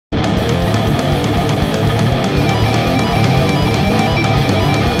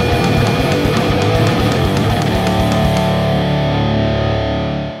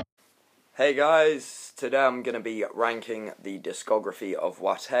Hey guys, today I'm going to be ranking the discography of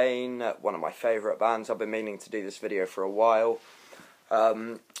Watain, one of my favourite bands. I've been meaning to do this video for a while.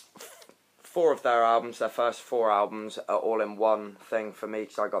 Four of their albums, their first four albums, are all in one thing for me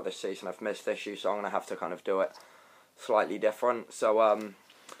because I got this season of missed issues, so I'm going to have to kind of do it slightly different. So I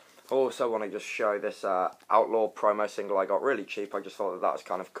also want to just show this Outlaw promo single I got really cheap. I just thought that was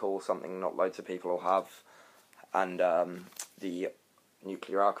kind of cool, something not loads of people will have. And the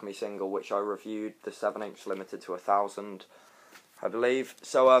Nuclear Alchemy single, which I reviewed, the 7-inch limited to 1,000, I believe.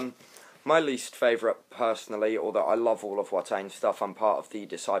 So my least favourite personally, although I love all of Watain's stuff, I'm part of the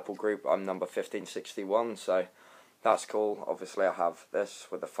Disciple group, I'm number 1561, so that's cool. Obviously I have this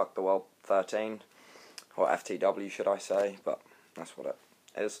with the Fuck the World 13, or FTW should I say, but that's what it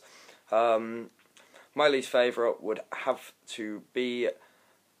is. My least favourite would have to be,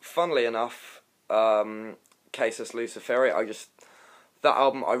 funnily enough, Casus Luciferi. That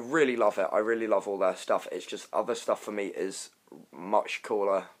album, I really love it. I really love all their stuff. It's just other stuff for me is much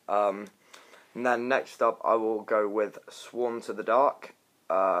cooler. And then next up, I will go with Sworn to the Dark.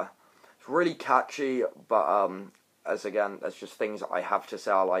 It's really catchy, but as again, there's just things I have to say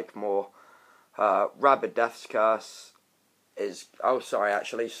I like more. Rabid Death's Curse is... Oh, sorry,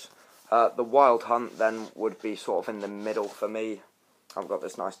 actually. The Wild Hunt then would be sort of in the middle for me. I've got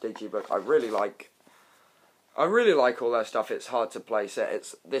this nice digibook. I really like all their stuff. It's hard to place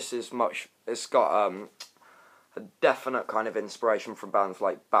it. It's got a definite kind of inspiration from bands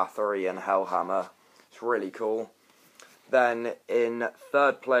like Bathory and Hellhammer. It's really cool. Then in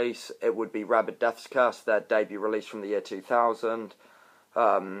third place it would be Rabid Death's Curse, their debut release from the year 2000.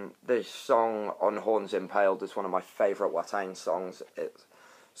 This song On Horns Impaled is one of my favourite Watain songs. It's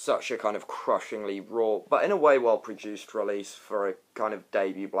such a kind of crushingly raw, but in a way well produced release for a kind of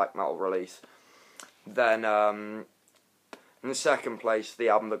debut black metal release. Then, in the second place, the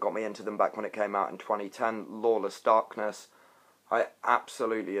album that got me into them back when it came out in 2010, Lawless Darkness. I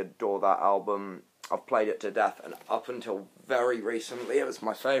absolutely adore that album. I've played it to death, and up until very recently, it was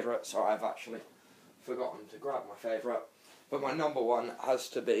my favourite. Sorry, I've actually forgotten to grab my favourite. But my number one has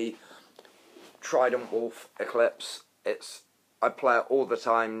to be Trident Wolf Eclipse. I play it all the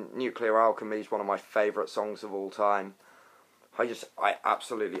time. Nuclear Alchemy is one of my favourite songs of all time. I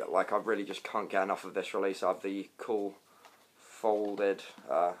absolutely, I really just can't get enough of this release. I have the cool folded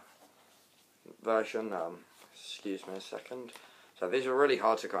version. Excuse me a second. So these are really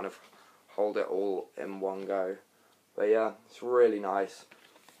hard to kind of hold it all in one go. But yeah, it's really nice.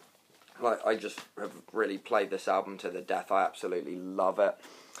 I just have really played this album to the death. I absolutely love it.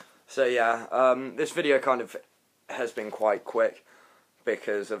 So yeah, this video kind of has been quite quick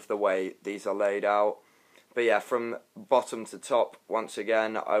because of the way these are laid out. But yeah, from bottom to top, once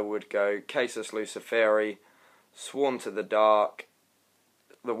again, I would go Casus Luciferi, Sworn to the Dark,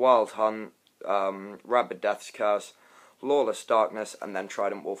 The Wild Hunt, Rabid Death's Curse, Lawless Darkness, and then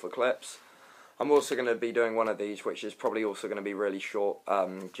Trident Wolf Eclipse. I'm also going to be doing one of these, which is probably also going to be really short,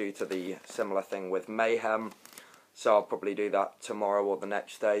 due to the similar thing with Mayhem. So I'll probably do that tomorrow or the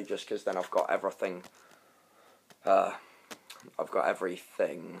next day, just because then I've got everything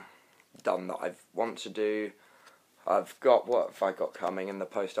done that I want to do. I've got, what have I got coming in the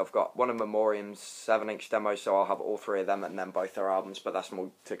post? I've got one of Memoriam's 7-inch demos, so I'll have all three of them and then both their albums, but that's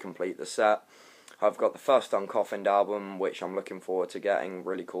more to complete the set. I've got the first Uncoffined album, which I'm looking forward to getting,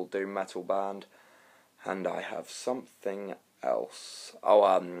 really cool doom metal band. And I have something else.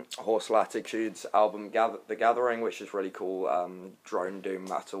 Oh, Horse Latitude's album, The Gathering, which is really cool, drone doom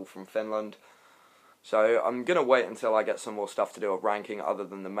metal from Finland. So I'm going to wait until I get some more stuff to do of ranking other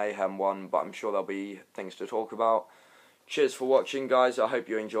than the Mayhem one, but I'm sure there'll be things to talk about. Cheers for watching, guys. I hope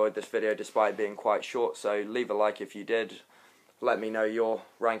you enjoyed this video despite being quite short, so leave a like if you did. Let me know your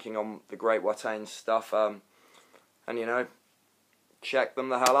ranking on the great Watain stuff, and you know, check them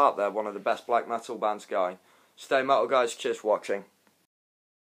the hell out. They're one of the best black metal bands going. Stay metal, guys. Cheers for watching.